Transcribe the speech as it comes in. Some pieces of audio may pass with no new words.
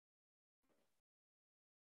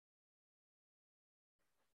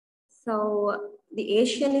So the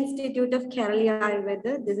Asian Institute of Kerala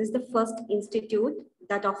Ayurveda, this is the first institute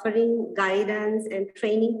that offering guidance and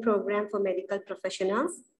training program for medical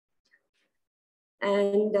professionals.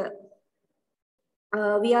 And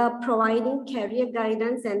we are providing career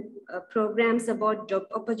guidance and programs about job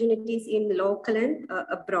opportunities in local and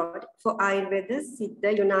abroad for Ayurveda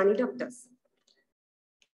Siddha Unani doctors.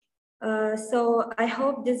 So I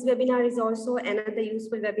hope this webinar is also another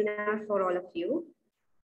useful webinar for all of you.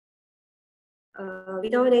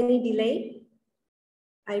 Without any delay,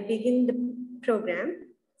 I begin the program.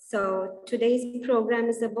 So today's program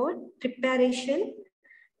is about preparation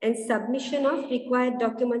and submission of required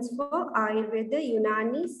documents for Ayurveda,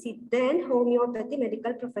 Unani, Siddha and homeopathy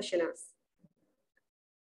medical professionals.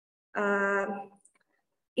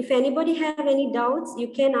 If anybody have any doubts, you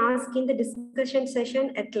can ask in the discussion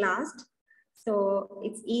session at last. So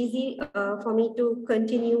it's easy for me to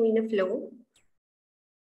continue in a flow.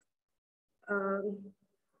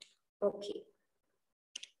 Okay.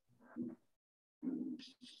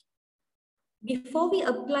 Before we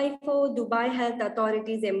apply for Dubai Health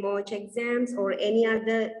Authorities MOH exams or any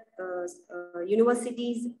other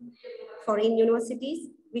universities, foreign universities,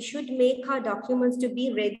 we should make our documents to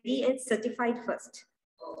be ready and certified first.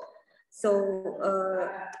 So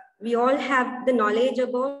we all have the knowledge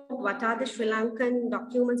about what are the Sri Lankan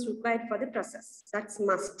documents required for the process. That's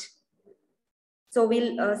must. So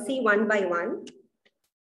we'll see one by one.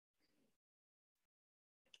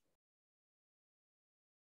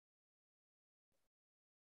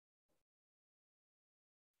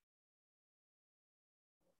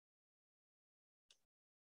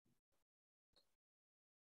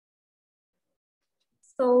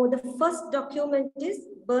 So the first document is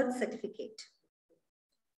birth certificate.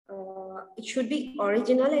 It should be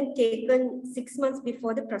original and taken 6 months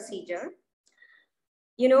before the procedure.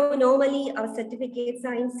 You know, normally our certificates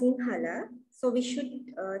are in Sinhala, so we should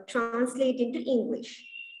translate into English.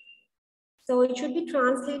 So it should be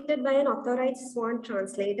translated by an authorized sworn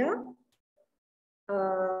translator.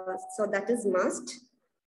 So that is must.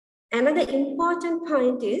 Another important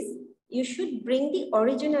point is you should bring the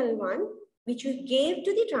original one which you gave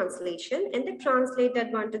to the translation and the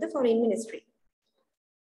translated one to the foreign ministry.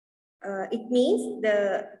 It means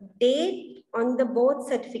the date on the both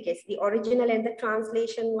certificates, the original and the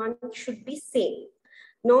translation one should be same.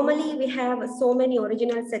 Normally we have so many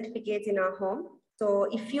original certificates in our home. So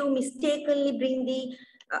if you mistakenly bring the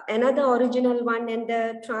another original one and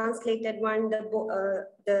the translated one,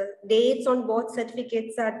 the dates on both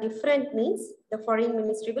certificates are different, means the foreign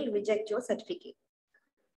ministry will reject your certificate.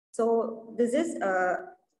 So this is,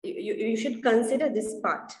 you should consider this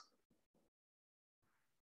part.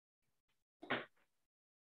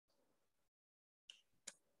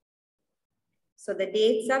 So the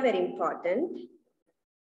dates are very important.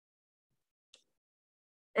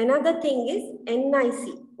 Another thing is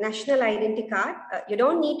NIC, National Identity Card. You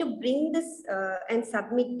don't need to bring this and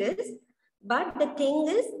submit this. But the thing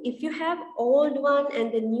is, if you have old one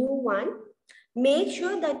and the new one, make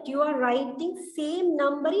sure that you are writing same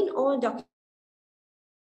number in all documents.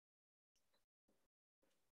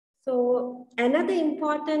 So another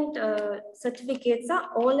important certificates are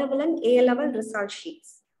O-level and A-level result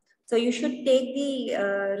sheets. So you should take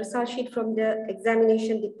the result sheet from the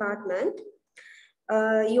examination department.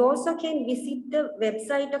 You also can visit the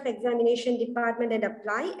website of examination department and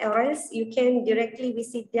apply, or else you can directly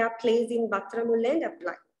visit their place in Batramulla and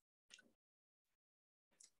apply.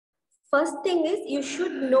 First thing is you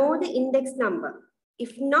should know the index number.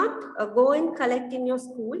 If not, go and collect in your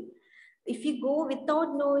school. If you go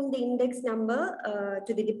without knowing the index number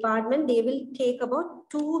to the department, they will take about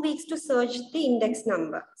 2 weeks to search the index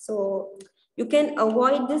number. So you can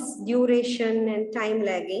avoid this duration and time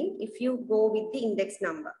lagging if you go with the index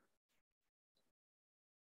number.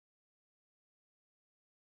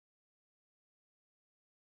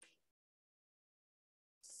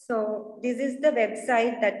 So this is the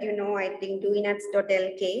website that you know, I think,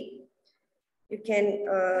 doinats.lk. You can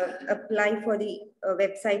apply for the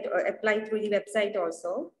website or apply through the website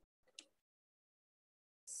also.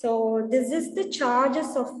 So this is the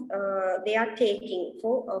charges of they are taking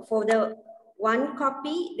for the one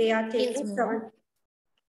copy. They are taking 7.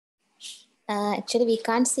 Actually, we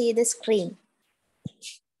can't see the screen.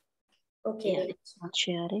 Okay, yeah, it's not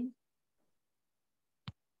sharing.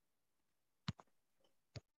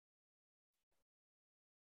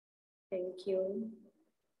 Thank you.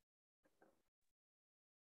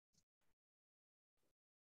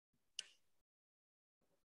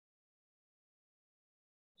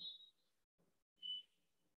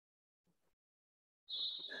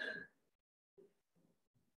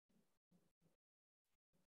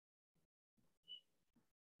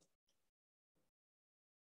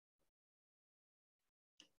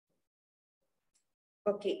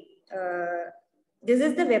 Okay, this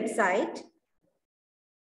is the website,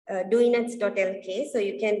 doinats.lk. So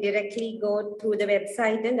you can directly go through the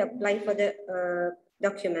website and apply for the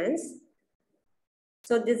documents.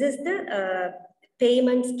 So this is the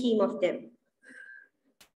payment scheme of them.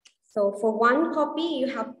 So for one copy, you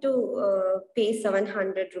have to pay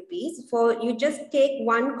 700 rupees. You just take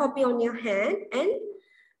one copy on your hand and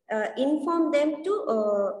inform them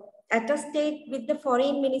to attestate with the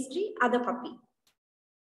foreign ministry other copy.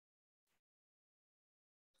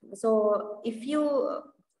 So if you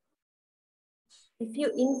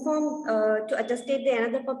inform to attestate the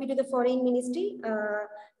another copy to the foreign ministry,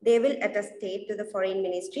 they will attestate to the foreign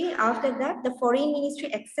ministry. After that, the foreign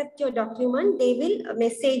ministry accept your document, they will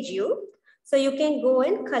message you. So you can go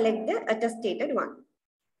and collect the attestated one.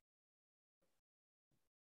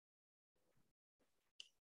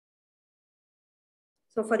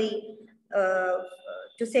 So for the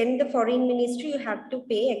to send the foreign ministry, you have to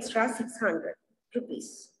pay extra 600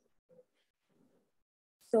 rupees.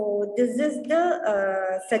 So this is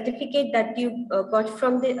the certificate that you got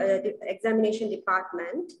from the examination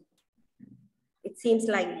department. It seems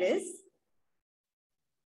like this.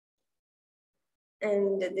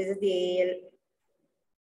 And this is the AL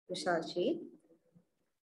result sheet.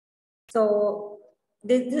 So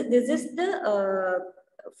this is the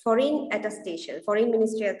foreign attestation, foreign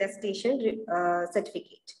ministry attestation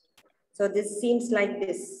certificate. So this seems like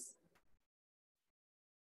this.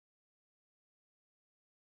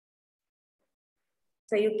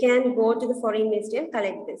 So you can go to the foreign ministry and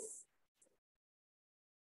collect this.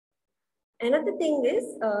 Another thing is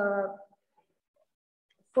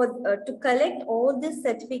to collect all these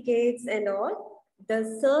certificates and all, the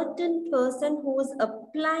certain person who is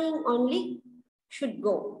applying only should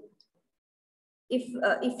go.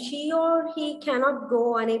 If she or he cannot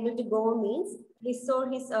go, unable to go means his or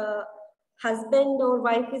his husband or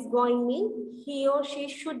wife is going means he or she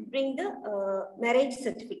should bring the marriage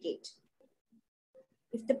certificate.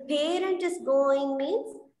 If the parent is going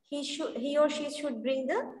means he or she should bring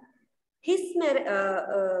his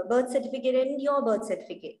birth certificate and your birth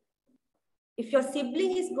certificate. If your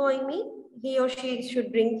sibling is going means he or she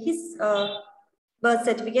should bring his birth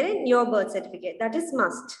certificate and your birth certificate. That is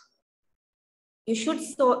must. You should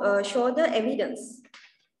show the evidence.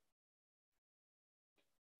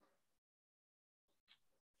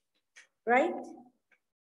 Right?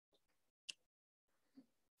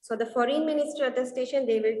 So the foreign ministry attestation,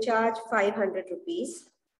 they will charge 500 rupees.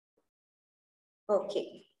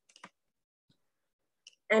 Okay.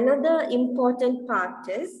 Another important part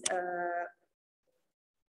is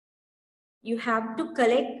you have to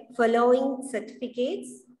collect following certificates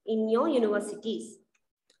in your universities.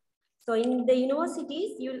 So in the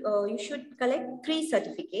universities, you should collect 3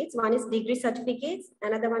 certificates. One is degree certificates,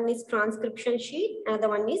 another one is transcription sheet, another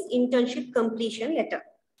one is internship completion letter.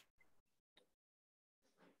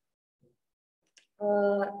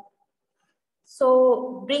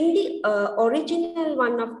 So bring the original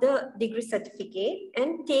one of the degree certificate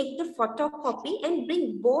and take the photocopy and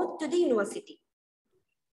bring both to the university.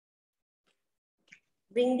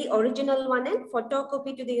 Bring the original one and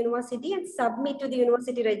photocopy to the university and submit to the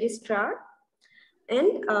university registrar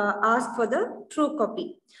and ask for the true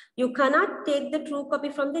copy. You cannot take the true copy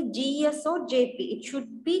from the GS or JP. It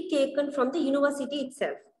should be taken from the university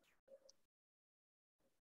itself.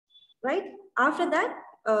 Right? After that,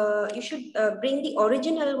 you should bring the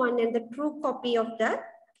original one and the true copy of that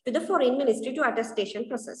to the foreign ministry to attestation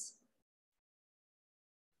process.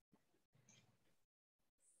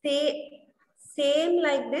 Same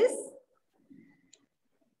like this.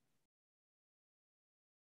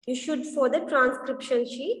 You should for the transcription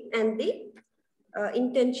sheet and the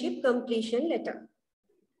internship completion letter.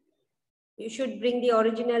 You should bring the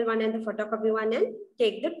original one and the photocopy one and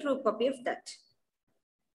take the true copy of that.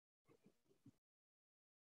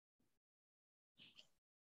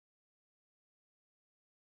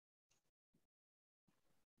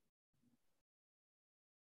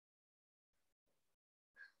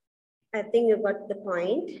 I think you got the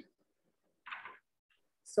point.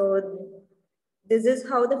 So this is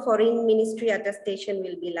how the foreign ministry attestation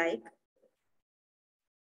will be like.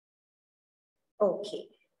 Okay.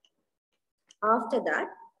 After that,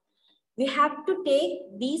 we have to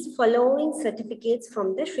take these following certificates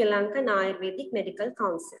from the Sri Lankan Ayurvedic Medical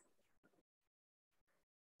Council.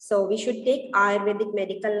 So we should take Ayurvedic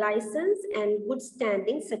medical license and good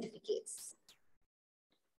standing certificates.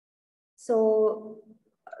 So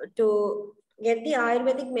to get the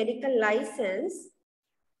Ayurvedic medical license,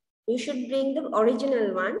 you should bring the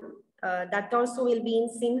original one. That also will be in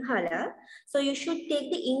Sinhala. So you should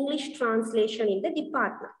take the English translation in the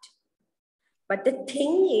department. But the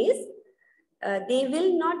thing is, they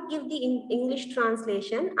will not give the English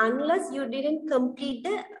translation unless you didn't complete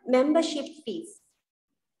the membership fees.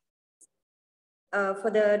 For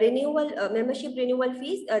the renewal membership renewal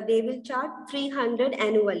fees, they will charge 300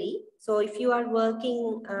 annually. So if you are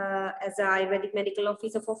working as an Ayurvedic medical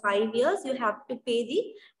officer for 5 years, you have to pay the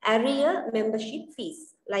arrear membership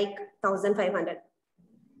fees, like 1,500.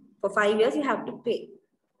 For 5 years, you have to pay.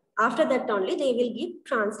 After that only, they will give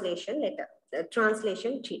translation letter,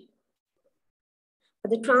 translation sheet. For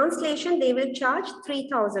the translation, they will charge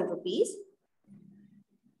 3,000 rupees.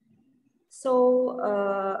 So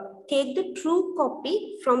take the true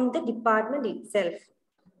copy from the department itself.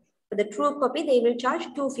 For the true copy, they will charge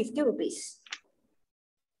 250 rupees.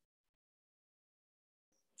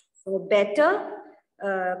 So better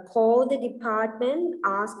call the department,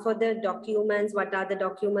 ask for the documents. What are the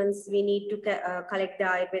documents we need to collect the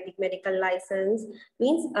Ayurvedic medical license?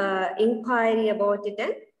 Means inquiry about it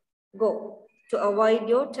and go to avoid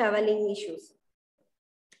your traveling issues.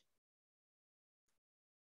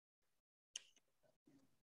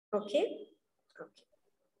 Okay. Okay.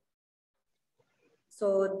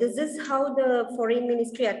 So this is how the Foreign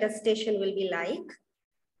Ministry attestation will be like.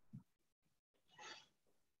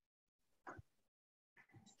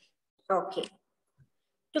 Okay.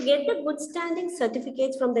 To get the good standing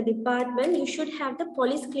certificates from the department, you should have the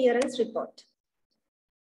police clearance report.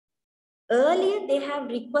 Earlier, they have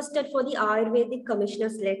requested for the Ayurvedic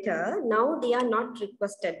Commissioner's letter. Now they are not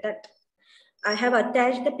requested that. I have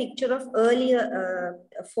attached the picture of earlier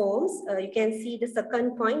forms. You can see the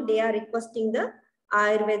second point. They are requesting the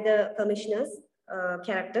Ayurveda Commissioner's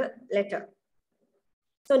character letter.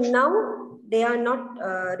 So now they are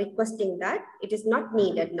not requesting that. It is not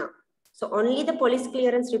needed now. So only the police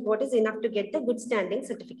clearance report is enough to get the good standing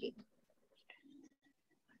certificate.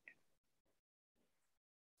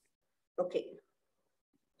 Okay.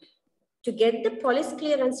 To get the police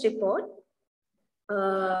clearance report,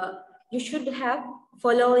 you should have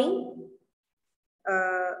following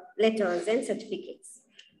letters and certificates.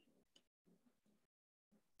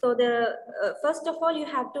 So the first of all, you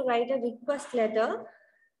have to write a request letter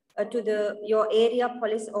to your area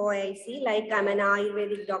police OIC, like I'm an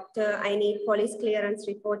Ayurvedic doctor, I need police clearance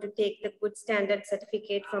report to take the good standard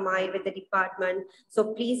certificate from Ayurveda department.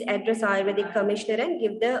 So please address Ayurvedic Commissioner and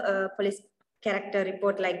give the police character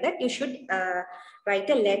report like that. You should write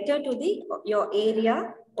a letter to your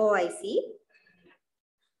area OIC.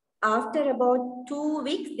 After about 2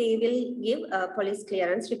 weeks, they will give a police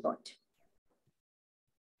clearance report.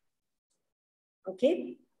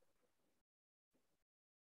 Okay.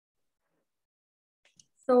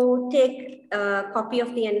 So take a copy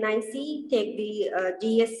of the NIC, take the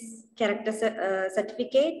GS character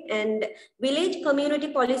certificate and village community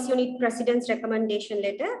police unit president's recommendation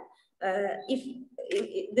letter. If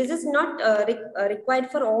this is not required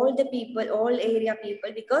for all the people, all area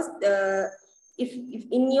people, because if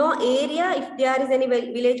in your area, if there is any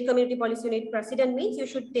village community police unit president means you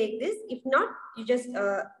should take this. If not, you just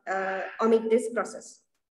omit this process.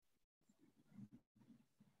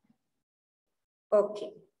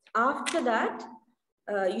 Okay. After that,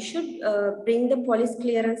 you should bring the police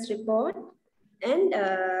clearance report and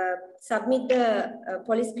submit the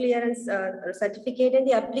police clearance certificate and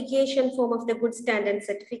the application form of the good standard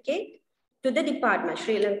certificate to the department,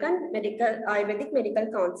 Sri Lankan Ayurvedic Medical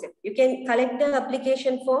Council. You can collect the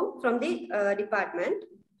application form from the department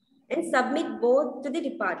and submit both to the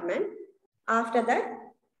department. After that,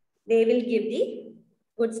 they will give the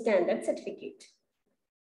good standard certificate.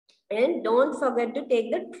 And don't forget to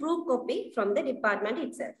take the true copy from the department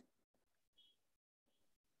itself.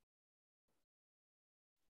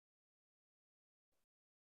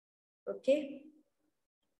 Okay.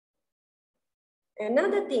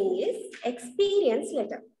 Another thing is experience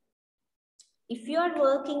letter. If you are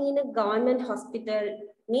working in a government hospital,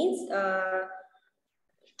 means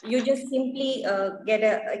you just simply get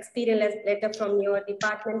an experience letter from your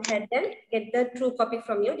department head and get the true copy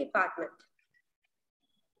from your department.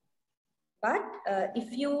 But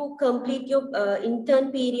if you complete your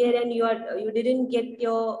intern period and you didn't get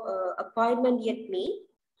your appointment yet,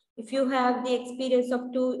 if you have the experience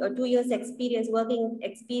of 2 years experience, working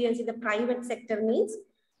experience in the private sector means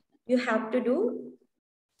you have to do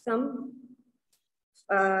some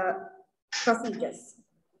procedures.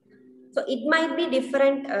 So it might be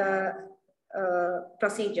different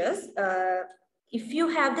procedures. If you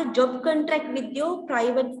have the job contract with your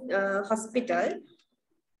private hospital,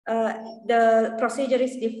 the procedure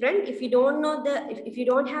is different. If you don't know if you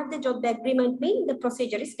don't have the job agreement, the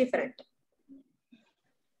procedure is different.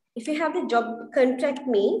 If you have the job contract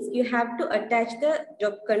means you have to attach the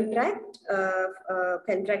job contract,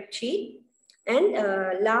 contract sheet and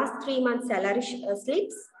last 3 months salary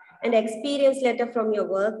slips and experience letter from your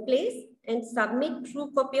workplace and submit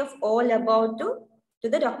true copy of all about to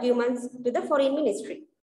the documents to the foreign ministry.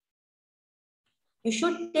 You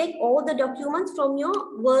should take all the documents from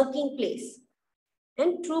your working place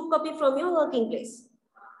and true copy from your working place,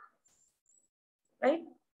 right?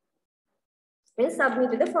 And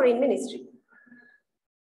submit to the foreign ministry.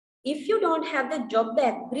 If you don't have the job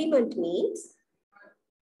agreement means,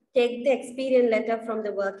 take the experience letter from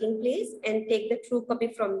the working place and take the true copy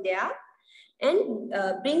from there and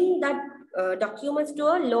bring that documents to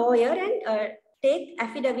a lawyer and take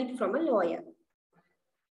affidavit from a lawyer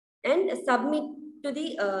and submit to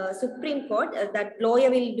the Supreme Court. That lawyer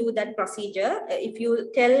will do that procedure. If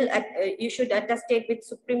you tell you should attestate with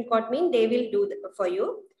Supreme Court mean they will do for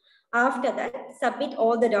you. After that, submit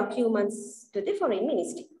all the documents to the foreign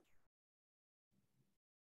ministry.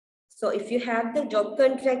 So if you have the job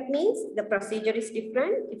contract means the procedure is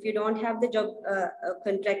different. If you don't have the job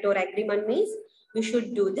contract or agreement means you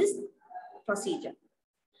should do this procedure.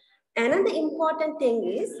 Another important thing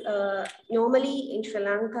is normally in Sri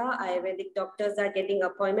Lanka, Ayurvedic doctors are getting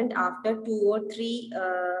appointment after 2 or 3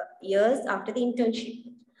 years after the internship.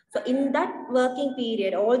 So in that working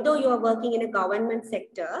period, although you are working in a government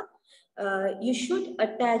sector, you should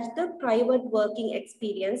attach the private working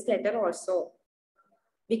experience letter also.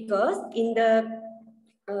 Because in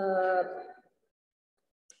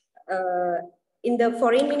the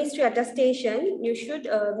foreign ministry attestation, you should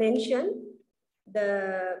mention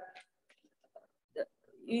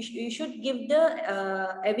you should give the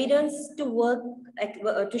evidence to work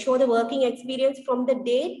to show the working experience from the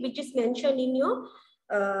date which is mentioned in your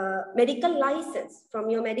medical license. From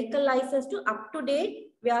your medical license to up to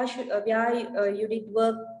date where you did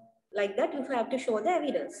work like that, you have to show the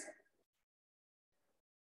evidence.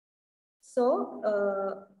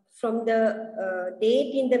 So from the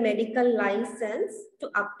date in the medical license to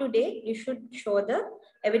up to date, you should show the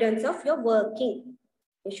evidence of your working.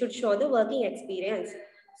 You should show the working experience.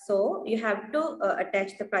 So you have to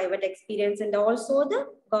attach the private experience and also the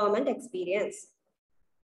government experience.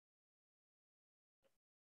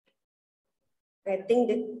 I think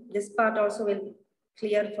that this part also will be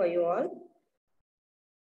clear for you all.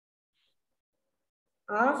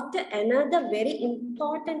 After, another very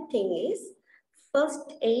important thing is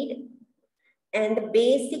first aid and the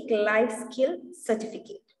basic life skill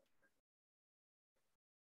certificate.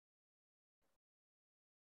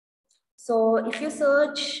 So if you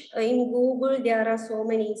search in Google, there are so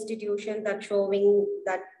many institutions that showing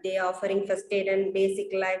that they are offering first aid and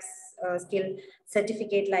basic life skill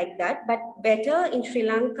certificate like that. But better in Sri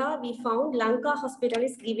Lanka, we found Lanka Hospital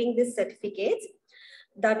is giving this certificates.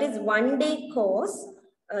 That is 1-day course.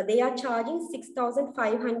 They are charging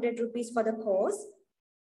 6,500 rupees for the course.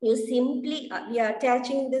 You simply, we are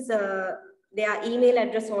attaching this, their email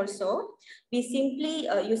address also. We simply,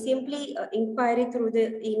 you simply inquiry through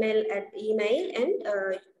the email and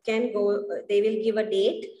can go, they will give a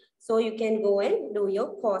date. So you can go and do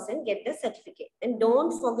your course and get the certificate. And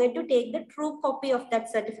don't forget to take the true copy of that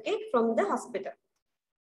certificate from the hospital.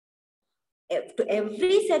 To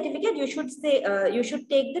every certificate, you should say you should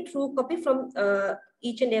take the true copy from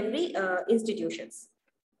each and every institutions.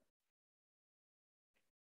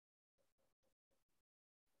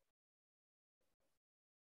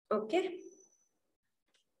 Okay.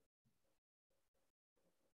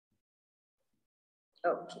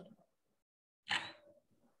 Okay.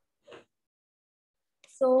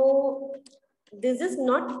 So this is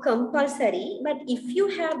not compulsory, but if you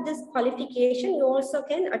have this qualification, you also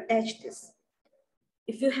can attach this.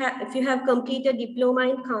 If you have completed diploma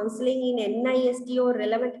in counseling in NIST or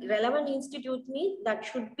relevant institute, means that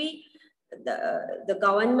should be the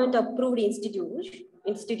government approved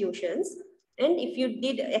institutions. And if you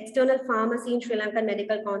did external pharmacy in Sri Lankan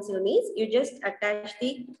Medical Council, means you just attach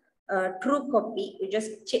the true copy. You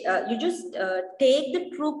just take the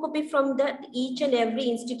true copy from each and every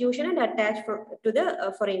institution and attach to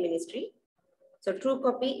the foreign ministry. So true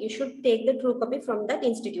copy, you should take the true copy from that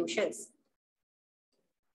institutions.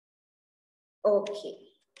 Okay.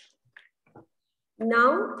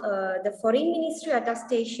 Now, the foreign ministry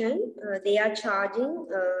attestation, they are charging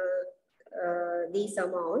these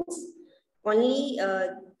amounts. Only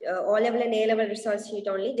O-level and A-level result sheet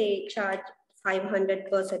only, they charge 500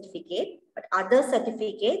 per certificate. But other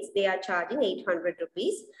certificates, they are charging 800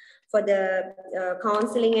 rupees. For the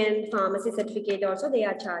counseling and pharmacy certificate also, they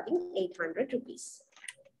are charging 800 rupees.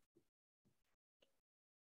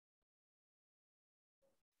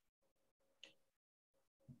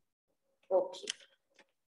 Okay.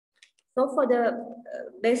 So for the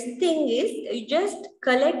best thing is you just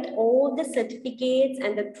collect all the certificates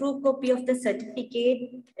and the true copy of the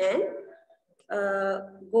certificate and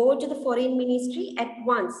go to the foreign ministry at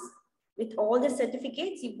once. With all the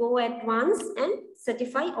certificates, you go at once and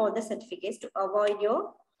certify all the certificates to avoid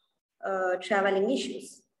your traveling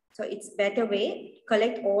issues. So it's better way,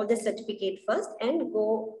 collect all the certificate first and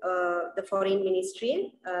go the foreign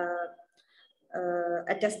ministry and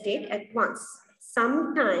attestate at once.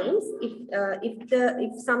 Sometimes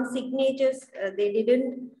if some signatures they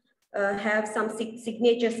didn't have some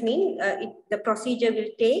signatures, mean the procedure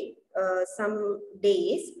will take some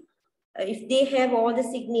days. If they have all the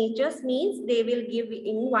signatures, means they will give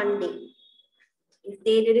in 1 day. If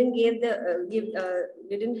they didn't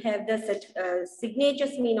didn't have the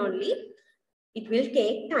signatures, mean only it will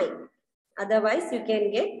take time. Otherwise, you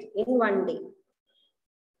can get in 1 day.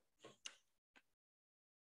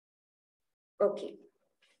 Okay.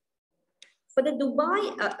 For the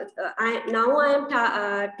Dubai, I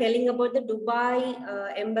am telling about the Dubai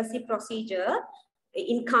embassy procedure.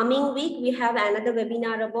 In coming week, we have another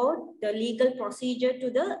webinar about the legal procedure to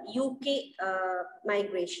the UK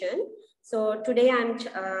migration. So today I'm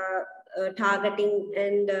targeting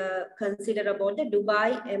and consider about the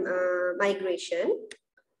Dubai migration.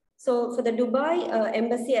 So for the Dubai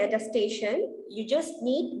embassy attestation, you just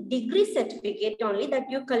need degree certificate only that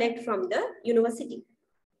you collect from the university.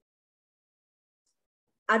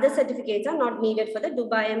 Other certificates are not needed for the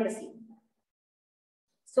Dubai embassy.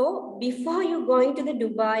 So before you going to the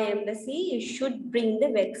Dubai embassy, you should bring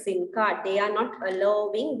the vaccine card. They are not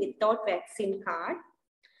allowing without vaccine card.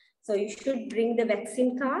 So you should bring the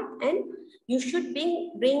vaccine card and you should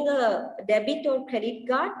bring a debit or credit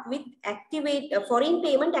card with foreign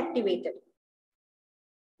payment activated.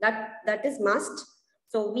 That is must.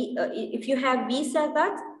 So if you have Visa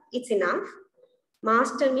cards, it's enough.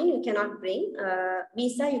 Master mean you cannot bring.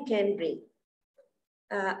 Visa you can bring.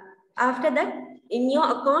 After that, in your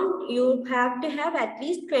account, you have to have at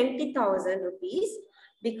least 20,000 rupees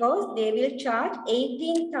because they will charge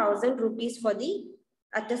 18,000 rupees for the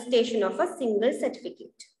attestation of a single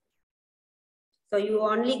certificate. So you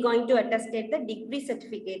are only going to attestate the degree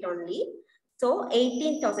certificate only. So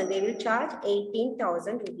 18,000, they will charge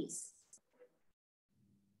 18,000 rupees.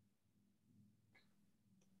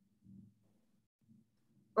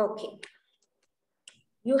 Okay.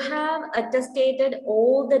 You have attested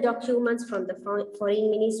all the documents from the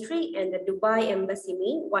foreign ministry and the Dubai embassy.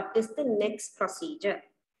 Mean what is the next procedure?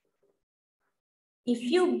 If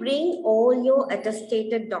you bring all your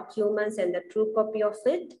attested documents and the true copy of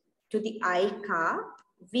it to the Aika,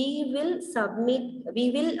 we will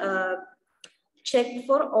check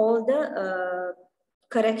for all the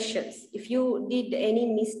corrections. If you did any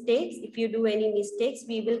mistakes, if you do any mistakes,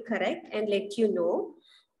 we will correct and let you know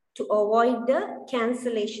to avoid the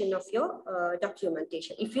cancellation of your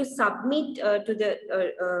documentation. If you submit to the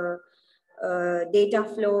data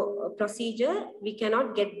flow procedure, we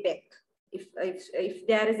cannot get back. If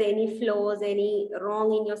there is any flaws, any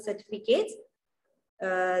wrong in your certificates,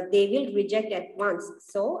 they will reject at once.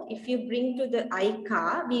 So if you bring to the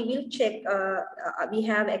Aika, we will check, we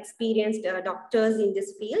have experienced doctors in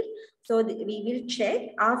this field. So we will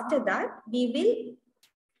check. After that, we will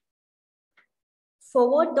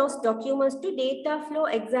forward those documents to data flow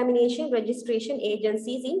examination registration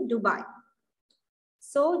agencies in Dubai.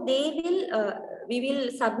 So they will, we will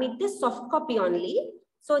submit the soft copy only.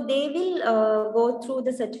 So they will go through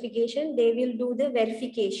the certification. They will do the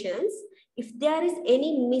verifications. If there is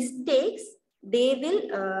any mistakes, they will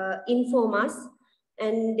inform us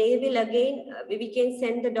and they will again, we can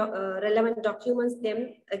send the relevant documents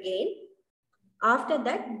them again. After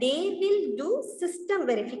that, they will do system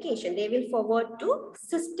verification. They will forward to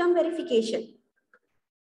system verification.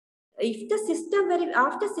 If the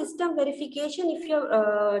after system verification, if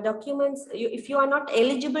your documents, if you are not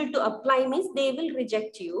eligible to apply, means they will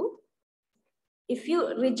reject you. If you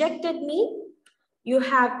rejected me, you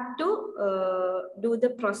have to do the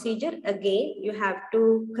procedure again. You have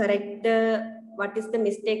to correct what is the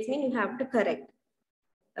mistakes mean, you have to correct.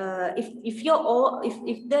 If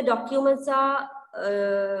the documents are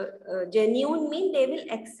genuine, mean they will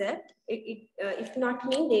accept. If not,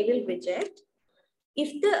 mean they will reject.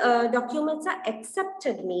 If the documents are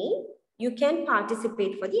accepted, mean you can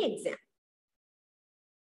participate for the exam.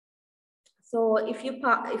 So if you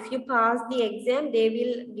pass the exam, they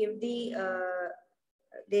will give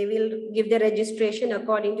the registration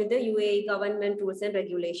according to the UAE government rules and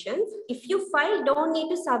regulations. If you file, don't need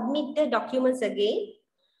to submit the documents again.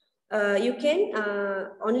 You can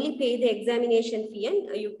only pay the examination fee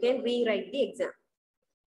and you can rewrite the exam.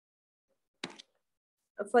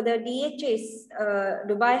 for the DHA,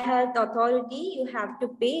 Dubai Health Authority, you have to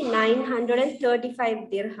pay 935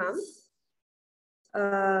 dirhams.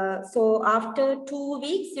 So after 2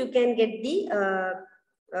 weeks, you can get the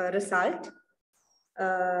result.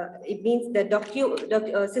 It means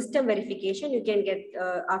the system verification you can get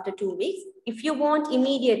after 2 weeks. If you want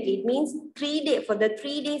immediately, it means 3 days for the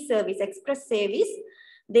 3-day service, express service,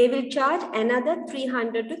 they will charge another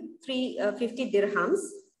 300 to 350 dirhams.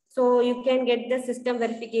 So you can get the system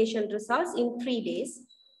verification results in 3 days.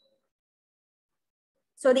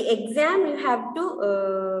 So the exam you have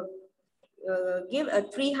to give a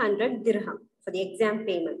 300 dirham for the exam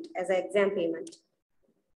payment as an exam payment.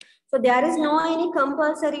 So there is no any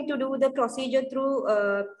compulsory to do the procedure through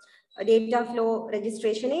a data flow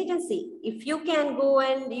registration agency. If you can go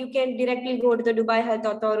and you can directly go to the Dubai Health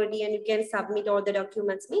Authority and you can submit all the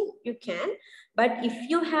documents, you can. But if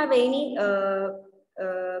you have any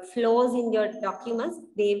flaws in your documents,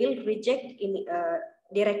 they will reject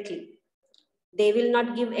directly. They will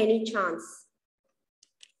not give any chance.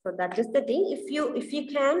 So that is the thing. If you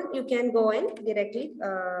can go and directly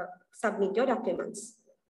submit your documents.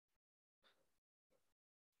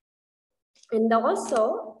 And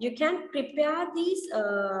also, you can prepare these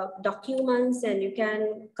documents and you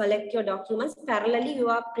can collect your documents. Parallelly, you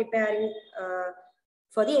are preparing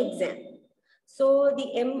for the exam. So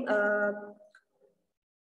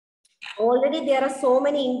already there are so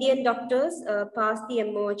many Indian doctors pass the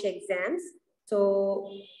MOH exams.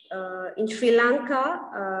 So in Sri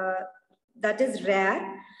Lanka, that is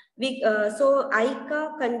rare. So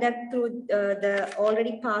Aika conduct through the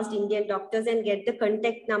already passed Indian doctors and get the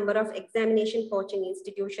contact number of examination coaching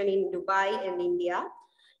institution in Dubai and India.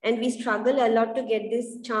 And we struggle a lot to get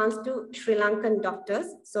this chance to Sri Lankan doctors.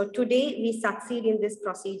 So today we succeed in this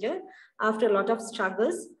procedure after a lot of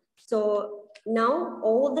struggles. So now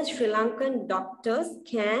all the Sri Lankan doctors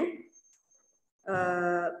can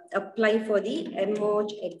apply for the MOH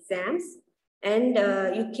exams. And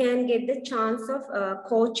you can get the chance of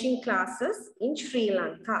coaching classes in Sri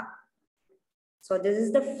Lanka. So this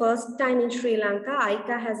is the first time in Sri Lanka.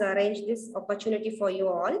 Aika has arranged this opportunity for you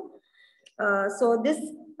all. So this,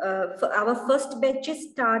 our first batch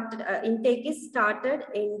is intake is started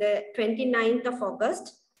in the 29th of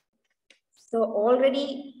August. So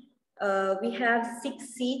already we have 6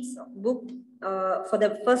 seats booked. For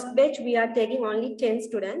the first batch, we are taking only 10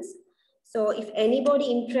 students. So if anybody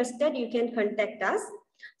interested, you can contact us.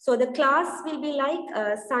 So the class will be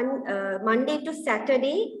like Monday to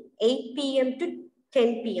Saturday, 8 p.m. to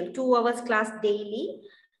 10 p.m., 2 hours class daily.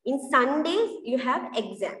 In Sundays, you have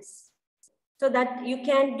exams. So that you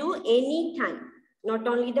can do any time, not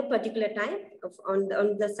only the particular time. On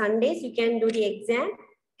the Sundays, you can do the exam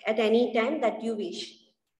at any time that you wish.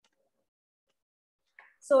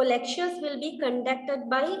 So lectures will be conducted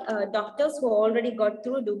by doctors who already got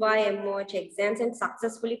through Dubai MOH exams and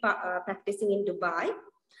successfully practicing in Dubai.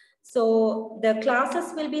 So the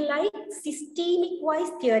classes will be like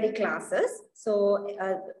systemic-wise theory classes. So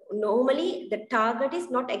normally the target is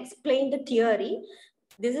not explain the theory.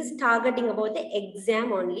 This is targeting about the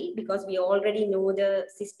exam only because we already know the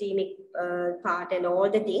systemic part and all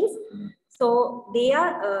the things. So they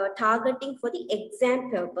are targeting for the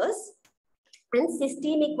exam purpose. And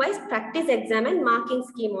systemic wise practice exam and marking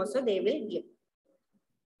scheme also they will give.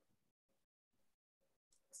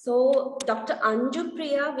 So Dr. Anju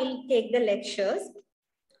Priya will take the lectures.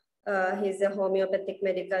 He's a homeopathic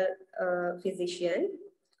medical physician.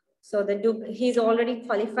 So he's already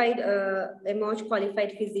qualified, MOH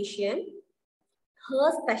qualified physician.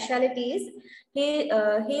 Her specialty is he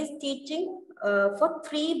is teaching for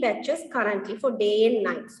 3 batches currently for day and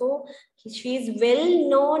night. So she is well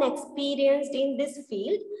known, experienced in this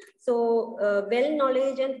field. So well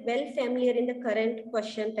knowledge and well familiar in the current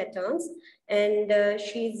question patterns. And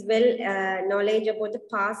she is well knowledge about the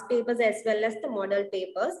past papers as well as the model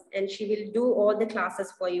papers. And she will do all the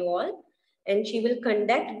classes for you all. And she will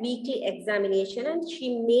conduct weekly examination and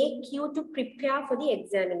she make you to prepare for the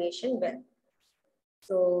examination well.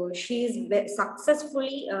 So she is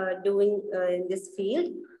successfully doing in this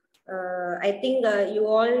field. I think you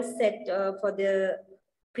all set for the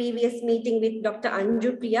previous meeting with Dr.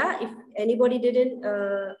 Anju Priya. If anybody didn't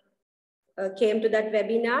came to that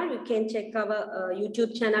webinar, you can check our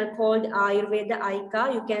YouTube channel called Ayurveda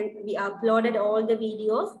Aika. We uploaded all the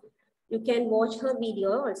videos. You can watch her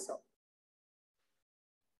video also.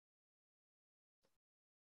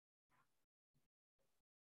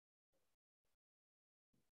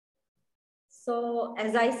 So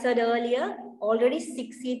as I said earlier, already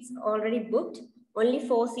 6 seats already booked, only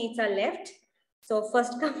 4 seats are left. So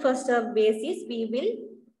first come, first serve basis, we will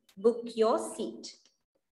book your seat.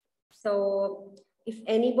 So if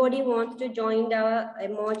anybody wants to join our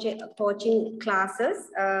MOH coaching classes,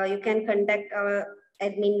 you can contact our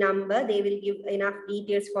admin number. They will give enough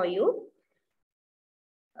details for you.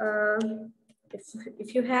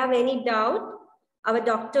 If you have any doubt, our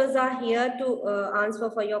doctors are here to answer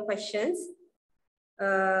for your questions.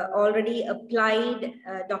 Already applied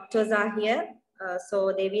doctors are here,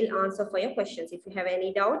 so they will answer for your questions. If you have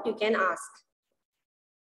any doubt, you can ask.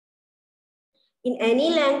 In any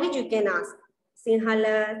language, you can ask.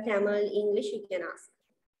 Sinhala, Tamil, English, you can ask.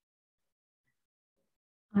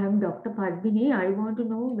 I am Dr. Padmini. I want to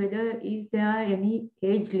know whether is there any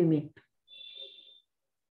age limit?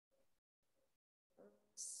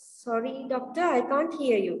 Sorry, doctor, I can't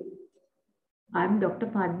hear you. I am Dr.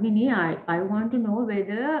 Padmini. I want to know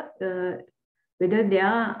whether there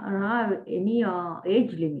are any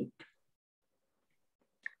age limit.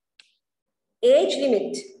 Age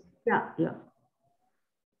limit? Yeah.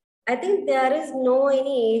 I think there is no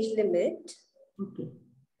any age limit. Okay.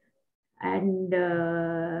 And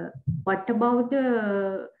what about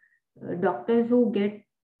the doctors who get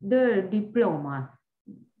the diploma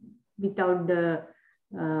without the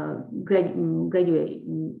graduate?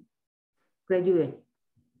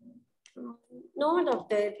 No,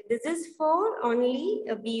 doctor. This is for only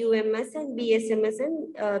BUMS and BSMS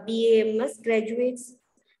and BAMS graduates.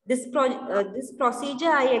 This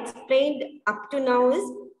procedure I explained up to now is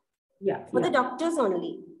for the doctors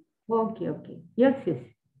only. Okay. Yes.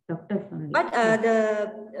 Doctors only. But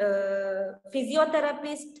the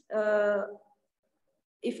physiotherapist,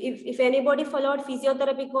 if anybody followed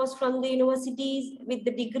physiotherapy course from the universities with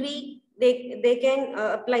the degree, they can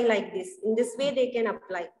apply like this. In this way, they can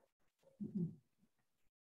apply.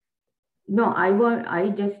 No, I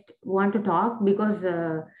just want to talk because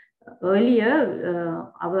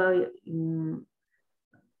earlier our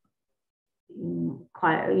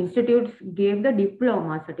institutes gave the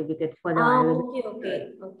diploma certificates for the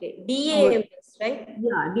okay. DAMS, right?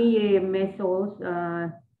 Yeah, DAMS or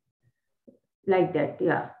like that.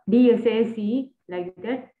 Yeah, DSAC like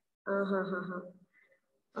that.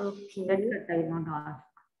 Okay. That's what I want to ask.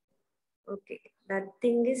 Okay, that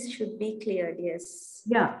thing should be cleared. Yes.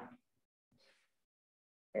 Yeah.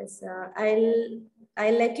 Yes, I'll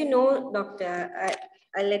let you know, doctor.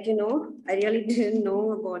 I'll let you know. I really didn't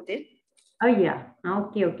know about it. Oh yeah.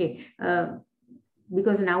 Okay.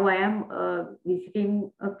 Because now I am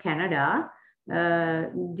visiting Canada.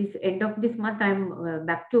 This end of this month I'm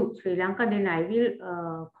back to Sri Lanka. Then I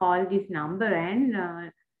will call this number and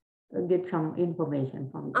get some information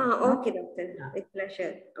from them. Okay, doctor. Yeah. With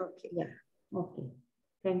pleasure. Okay. Yeah. Okay.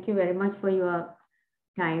 Thank you very much for your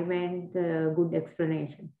time and good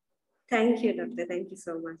explanation. Thank you, doctor. Thank you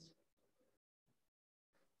so much.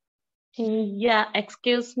 Yeah,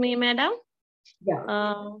 excuse me, madam.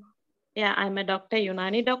 Yeah. Yeah, I'm a doctor,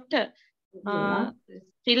 Unani doctor.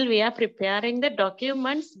 Still we are preparing the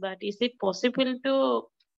documents, but is it possible to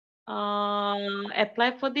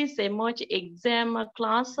apply for this MOH exam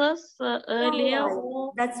classes earlier?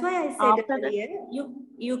 That's why I said earlier,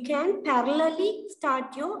 you can parallelly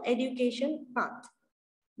start your education path.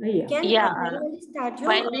 You can parallelly start your...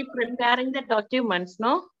 While we preparing the documents,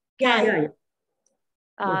 no?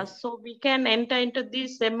 So we can enter into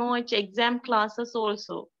these MOH exam classes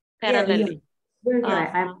also parallelly.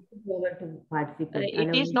 I'm forward to participate.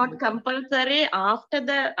 It is not compulsory after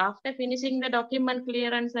finishing the document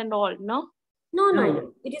clearance and all, no?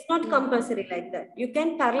 No. It is not compulsory like that. You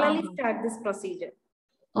can parallelly start this procedure.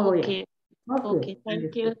 Okay.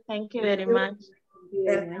 Thank you very much.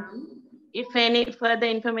 If any further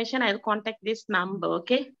information, I'll contact this number.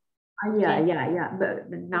 Okay. But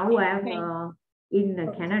now I am in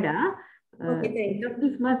Canada. End of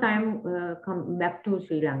this month I'm come back to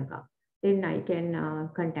Sri Lanka. Then I can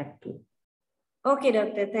contact you. Okay,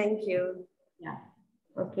 doctor. Thank you. Yeah.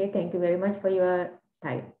 Okay. Thank you very much for your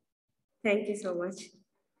time. Thank you so much.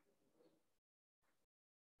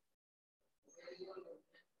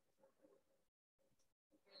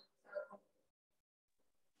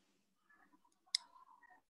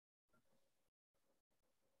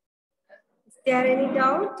 Is there any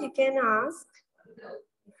doubt? You can ask.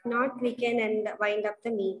 If not, we can wind up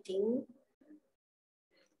the meeting.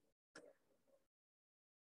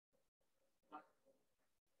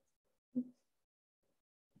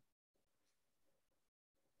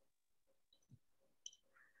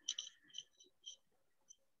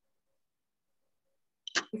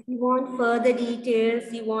 If you want further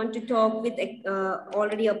details, you want to talk with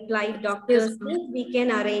already applied doctors, we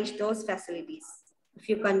can arrange those facilities. If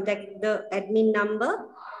you contact the admin number,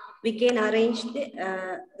 we can arrange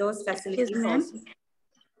those facilities also.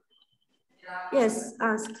 Yes,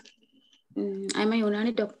 ask. I'm a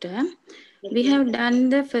Unani doctor. We have done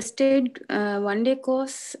the first aid one-day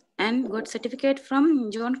course and got certificate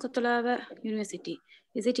from John Kotolava University.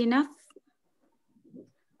 Is it enough?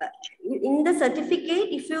 In the certificate,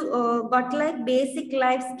 if you got like basic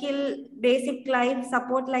life skill, basic life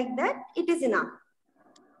support like that, it is enough.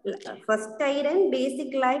 First aid and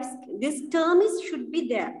basic life, this term is should be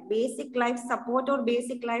there. Basic life support or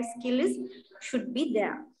basic life skill is should be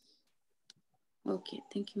there. Okay,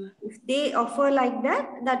 thank you, ma'am. If they offer like that,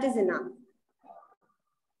 that is enough.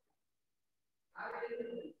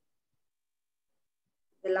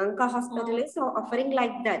 The Lanka hospital is offering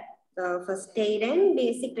like that. First aid and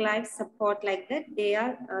basic life support like that. They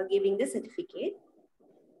are giving the certificate.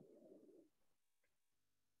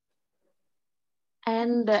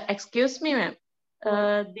 And excuse me, ma'am.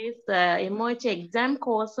 This MOH exam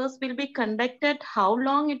courses will be conducted. How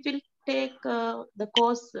long it will take? The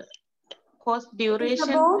course duration? It's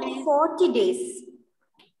about 40 days.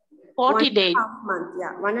 40 days. 1.5 months.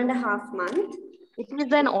 Yeah, 1.5 months. It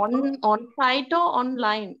is an on-site or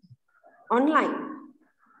online? Online.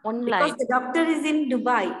 Online. Because the doctor is in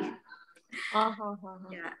Dubai.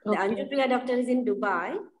 Yeah, the Okay. Anjupriya doctor is in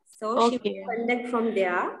Dubai. So she will conduct from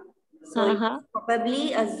there. So it's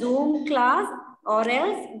probably a Zoom class or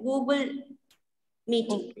else Google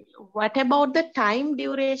meeting. Okay. What about the time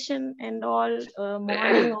duration and all,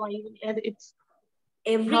 morning or evening? It's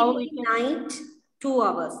every night 2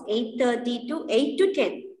 hours, 8:30 to 8 to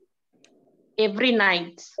 10. Every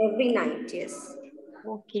night? Every night, yes.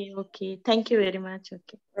 Okay, okay. Thank you very much.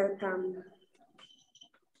 Okay. Welcome.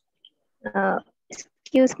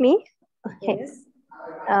 Excuse me. Yes.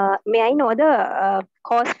 May I know the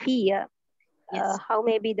course fee? Yes. How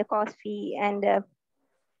may be the course fee? And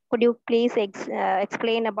could you please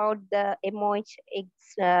explain about the MOH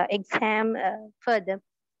exam further?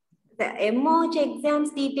 The MOH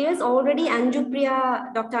exams details already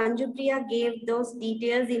Dr. Anjupriya gave those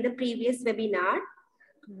details in the previous webinar.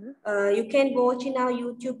 You can watch in our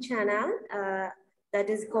YouTube channel that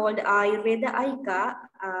is called Ayurveda Aika.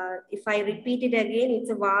 If I repeat it again, it's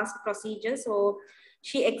a vast procedure. So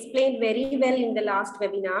she explained very well in the last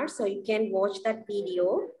webinar. So you can watch that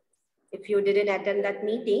video if you didn't attend that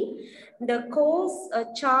meeting. The course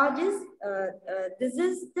charges,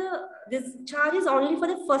 this charge is only for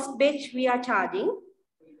the first batch we are charging.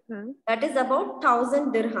 That is about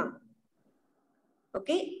 1,000 dirham.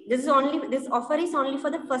 Okay, this offer is only for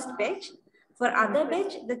the first batch. For other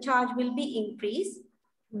batch, the charge will be increased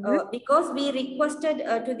because we requested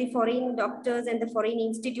to the foreign doctors and the foreign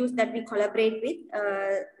institutes that we collaborate with.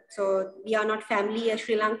 So we are not familiar,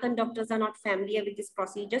 Sri Lankan doctors are not familiar with this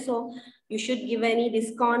procedure. So you should give any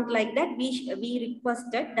discount like that. We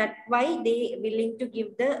requested that why they willing to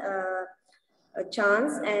give the a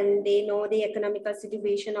chance, and they know the economical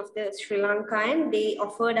situation of the Sri Lanka, and they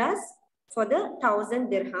offered us for the 1,000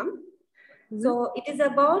 dirham. So it is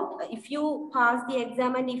about, if you pass the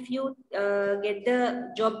exam and if you get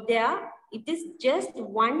the job there, it is just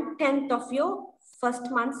 1/10 of your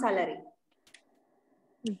first month salary.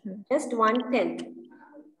 Just 1/10.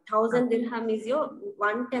 1,000 dirham is your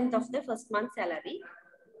 1/10 of the first month salary.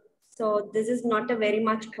 So this is not a very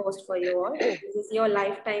much cost for you all. This is your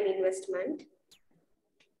lifetime investment.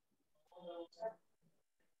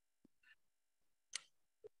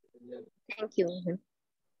 Thank you.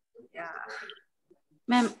 Yeah.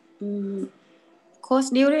 Ma'am, course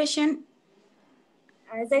duration?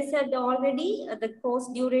 As I said already, the course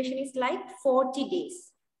duration is like 40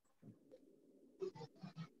 days.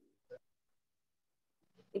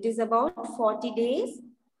 It is about 40 days,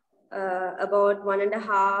 about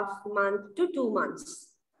 1.5 months to 2 months.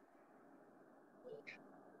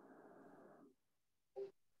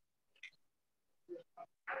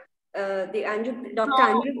 Dr.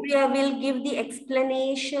 Anjupriya will give the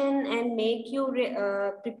explanation and make you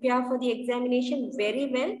prepare for the examination very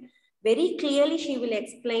well. Very clearly she will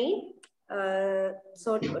explain.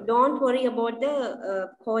 So don't worry about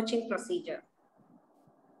the coaching procedure.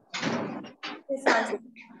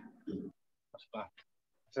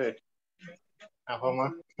 Apa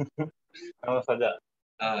nama saja.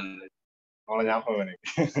 Kalau nyapa ini.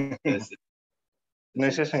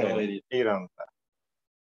 Necesanya Iran.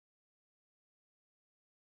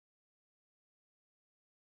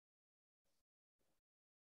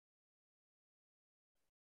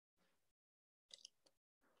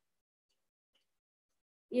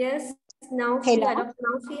 Yes, now Hello. Dr.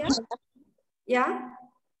 Naufia. Yeah.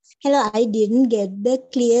 Hello, I didn't get the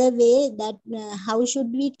clear way that how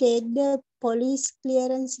should we take the police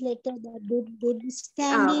clearance letter, the good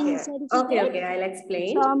standing certificate Okay, I'll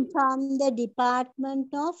explain. from the department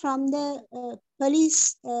or from the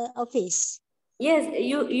police office? Yes,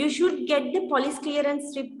 you should get the police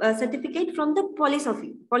clearance certificate from the police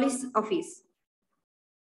office.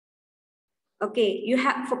 Okay, you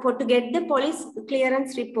have to get the police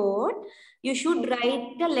clearance report, you should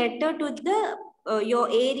write the letter to the your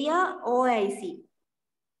area OIC.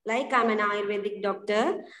 Like, I'm an Ayurvedic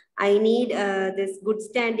doctor, I need this good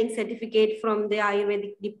standing certificate from the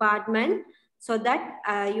Ayurvedic department, so that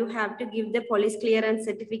you have to give the police clearance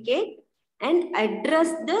certificate and address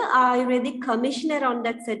the Ayurvedic commissioner on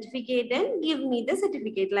that certificate and give me the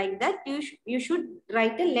certificate. Like that, you should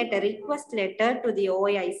write a letter, request letter to the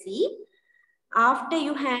OIC. After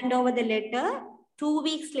you hand over the letter, 2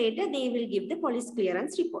 weeks later, they will give the police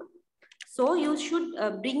clearance report. So you should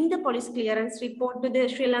bring the police clearance report to the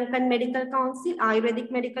Sri Lankan Medical Council, Ayurvedic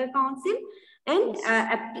Medical Council, and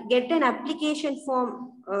get an application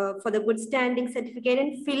form for the good standing certificate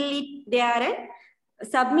and fill it there and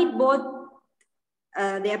submit both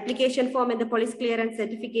the application form and the police clearance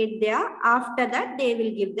certificate there. After that, they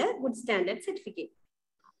will give the good standard certificate.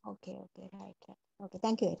 Okay, right. Okay,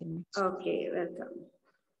 thank you very much. Okay, welcome.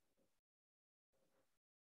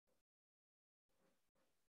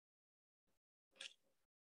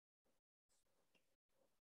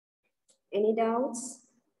 Any doubts?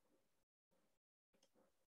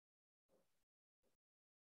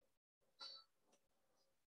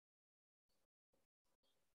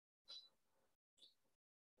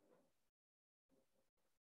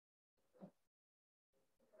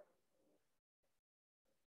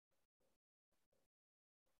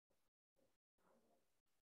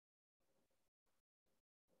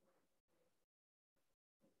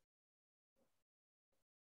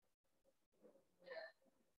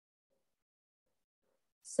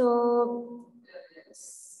 So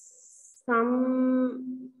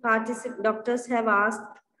some doctors have asked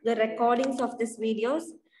the recordings of these videos.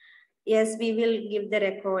 Yes, we will give the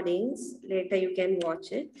recordings. Later you can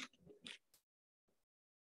watch it.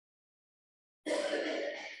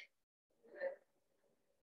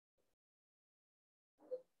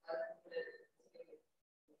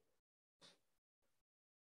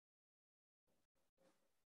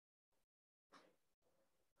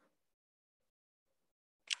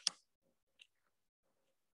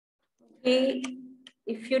 Okay,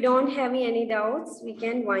 if you don't have any doubts, we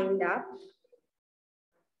can wind up.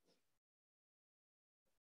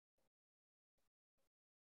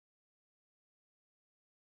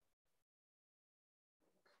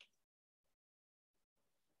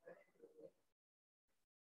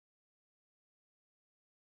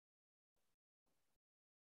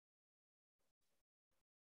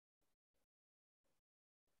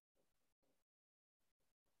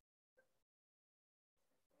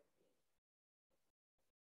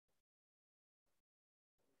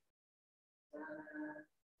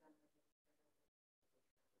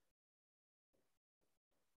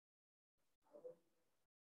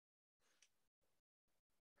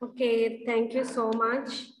 Okay, thank you so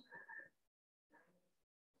much.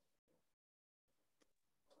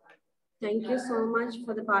 Thank you so much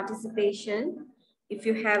for the participation. If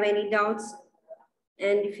you have any doubts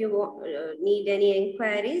and if you need any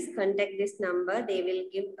inquiries, contact this number. They will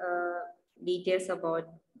give details about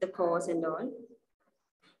the course and all.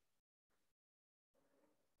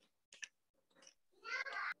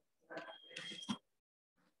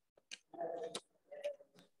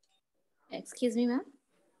 Excuse me, ma'am.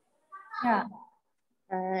 Yeah.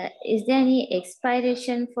 Is there any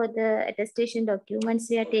expiration for the attestation documents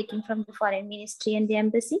we are taking from the foreign ministry and the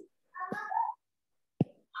embassy?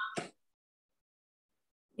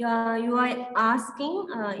 Yeah, you are asking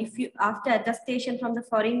if you, after attestation from the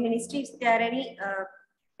foreign ministry, is there any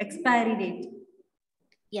expiry date?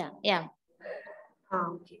 Yeah.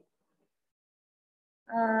 Okay.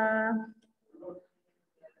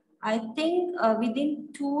 I think within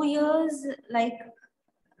 2 years, like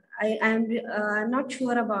I'm not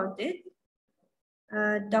sure about it.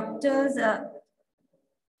 Doctors,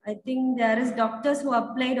 I think there is doctors who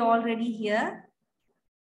applied already here.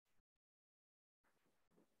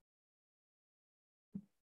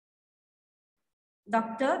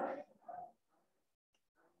 Doctor?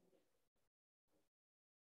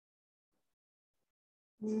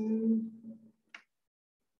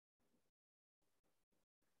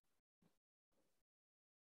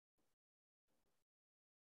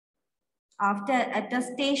 After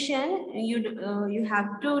attestation, you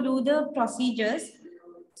have to do the procedures.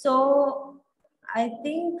 So I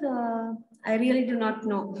think I really do not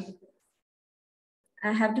know.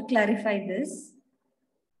 I have to clarify this.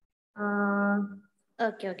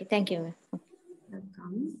 Okay. Thank you, ma'am.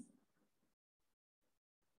 Welcome.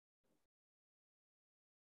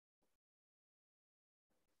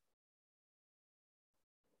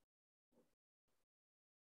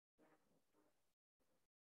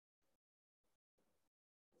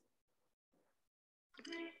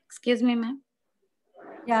 Excuse me, ma'am.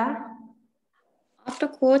 Yeah. After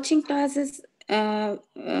coaching classes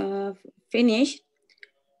finished,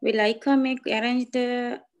 will Aika arrange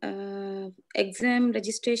the exam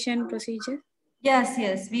registration procedure?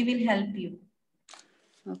 Yes, we will help you.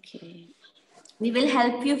 Okay. We will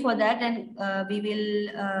help you for that, and we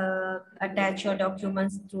will attach your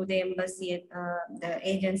documents through the embassy, the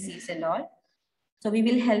agencies and all. So we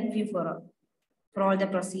will help you for all the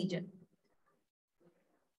procedure.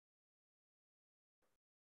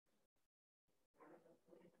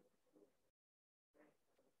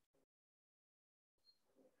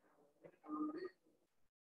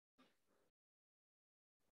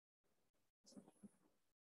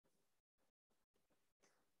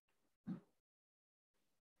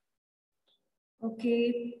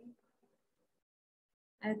 Okay.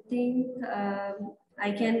 I think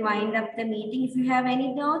I can wind up the meeting. If you have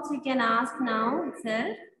any doubts, you can ask now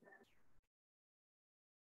itself.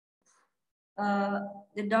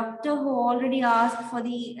 The doctor who already asked for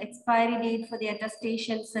the expiry date for the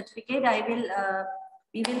attestation certificate,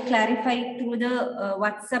 we will clarify through the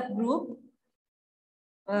WhatsApp group.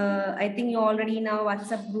 I think you're already in our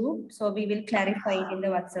WhatsApp group, so we will clarify it in the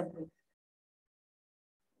WhatsApp group.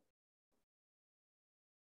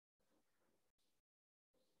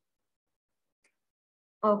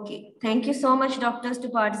 Okay, thank you so much, doctors, to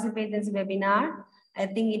participate in this webinar. I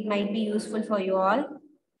think it might be useful for you all.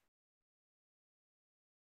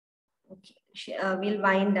 Okay, we'll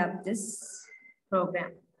wind up this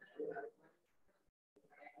program.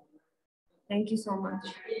 Thank you so much.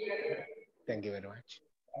 Thank you very much.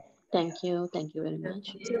 Thank you very much.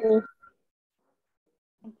 Thank you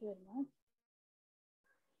very much.